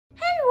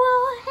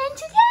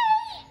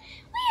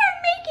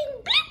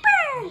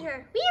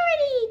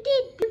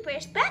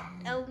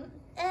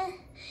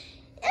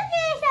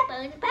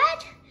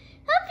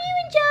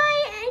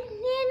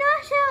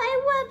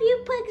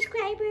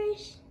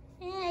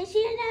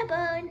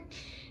sabon.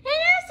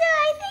 And also,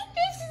 I think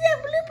this is a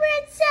blooper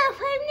itself.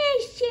 I'm not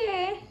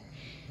sure.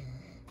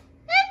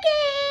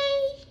 Okay.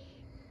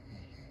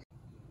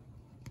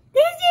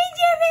 This is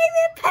your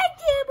favorite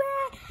PUGtuber.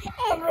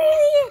 And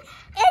really,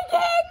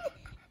 again,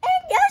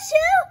 and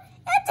also,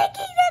 I'm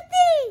taking the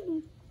thing.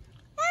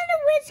 I don't know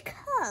what it's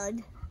called.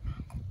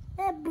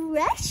 A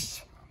brush?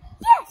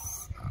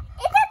 Yes.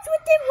 And that's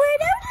what the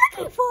word I'm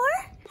looking for.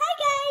 Hi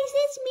guys,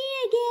 it's me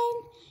again.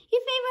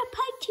 Your favorite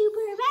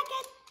PUGtuber back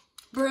at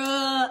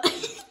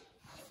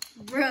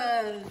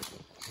Bruh.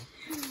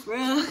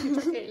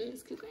 Okay,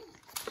 let's keep going.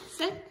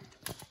 Set.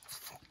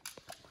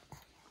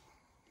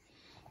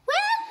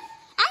 Well,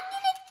 I'm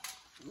gonna...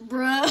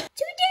 Bruh.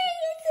 Today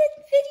is a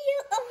video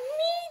of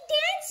me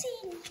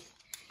dancing.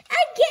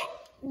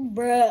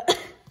 Bruh.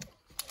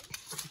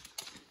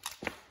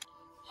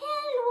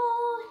 Hello,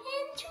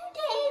 and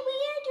today we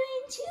are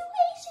doing 2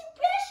 ways to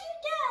brush your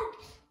dog.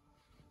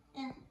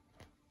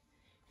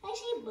 I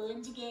say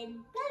bones again,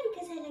 probably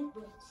because I like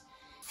bones.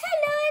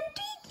 Hello,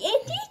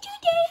 and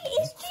today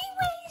is 3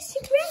 ways to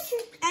brush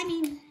your,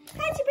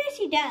 how to brush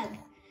your dog.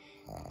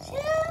 So,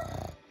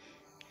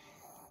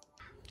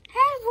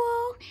 hello,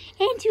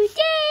 and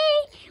today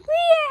we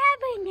are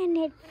having an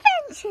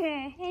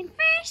adventure. And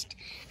first,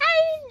 I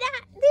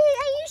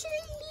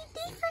usually leave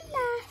these for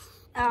last.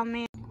 Oh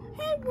man.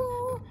 Hello.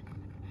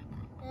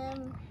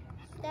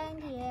 Stand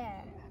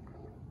here.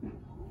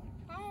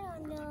 I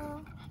don't know.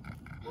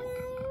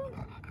 Well,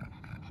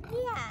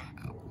 yeah.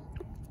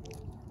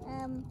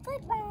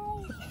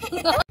 Goodbye.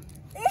 Goodbye.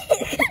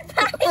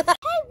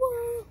 Hello.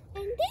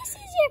 And this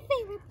is your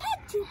favorite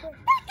PUGtuber.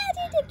 Back at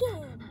it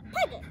again.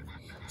 Puggo.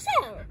 So,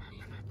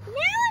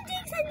 now I'm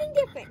doing something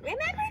different.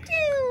 Remember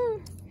to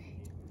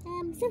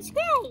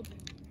subscribe.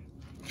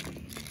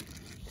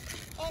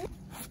 And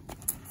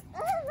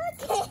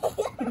okay.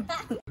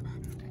 Goodbye.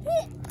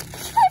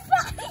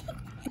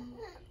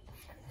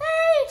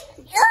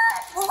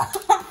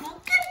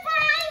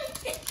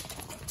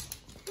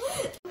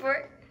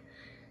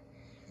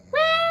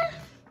 Well,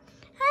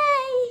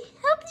 I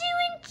hope you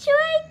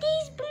enjoyed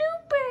these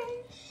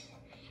bloopers.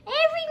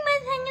 Every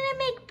month I'm gonna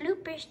make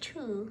bloopers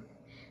too.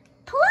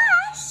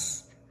 Plus,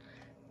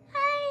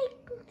 I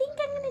think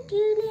I'm gonna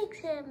do like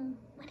some,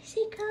 what is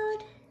it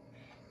called?